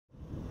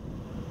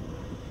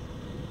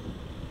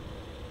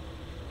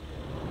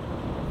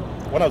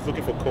When I was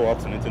looking for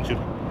co-ops and internship,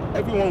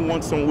 everyone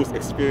wants someone who's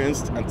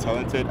experienced and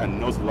talented and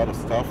knows a lot of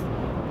stuff.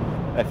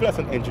 I feel as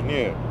an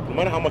engineer, no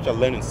matter how much I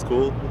learn in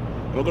school,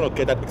 I'm not going to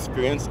get that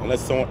experience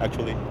unless someone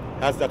actually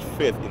has that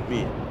faith in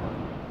me.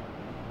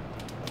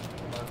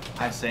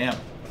 Hi, Sam.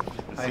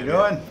 How you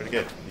doing? Pretty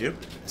good. You?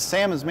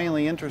 Sam is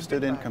mainly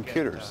interested in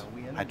computers.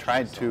 I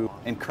tried to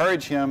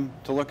encourage him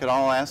to look at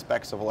all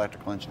aspects of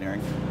electrical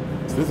engineering.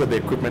 So these are the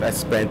equipment I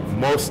spent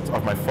most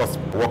of my first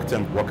work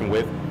term working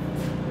with.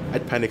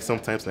 I'd panic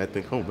sometimes and I'd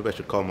think, oh, maybe I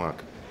should call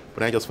Mark.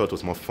 But I just felt it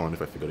was more fun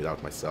if I figured it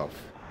out myself.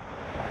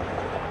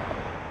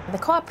 The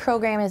co-op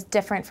program is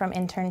different from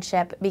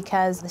internship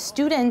because the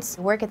students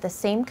work at the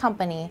same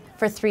company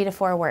for 3 to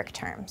 4 work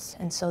terms.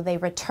 And so they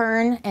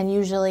return and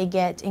usually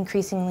get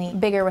increasingly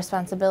bigger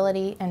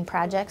responsibility and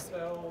projects.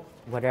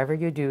 Whatever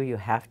you do, you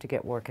have to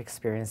get work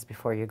experience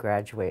before you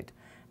graduate.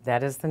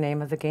 That is the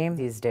name of the game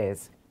these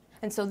days.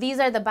 And so these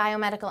are the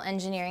biomedical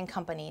engineering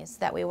companies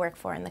that we work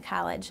for in the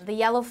college. The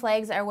yellow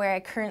flags are where I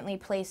currently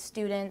place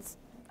students.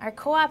 Our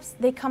co-ops,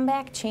 they come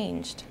back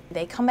changed.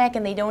 They come back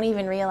and they don't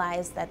even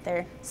realize that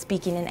they're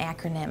speaking in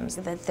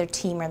acronyms that their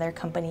team or their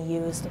company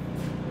used.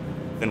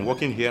 And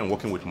working here and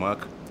working with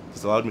Mark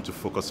has allowed me to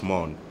focus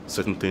more on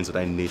certain things that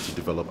I need to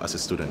develop as a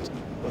student.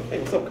 Hey,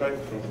 what's up, Kai?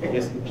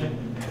 Yes.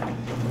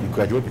 You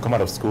graduate, you come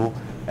out of school,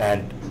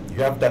 and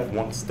you have that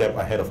one step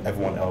ahead of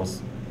everyone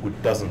else who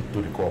doesn't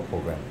do the co-op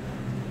program.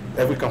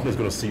 Every company is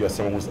going to see you as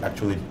someone who's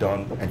actually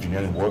done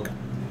engineering work.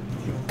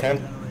 You can't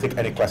take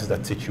any classes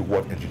that teach you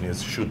what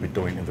engineers should be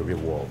doing in the real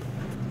world.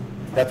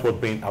 That's what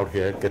being out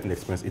here, getting the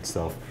experience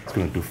itself, is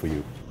going to do for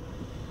you.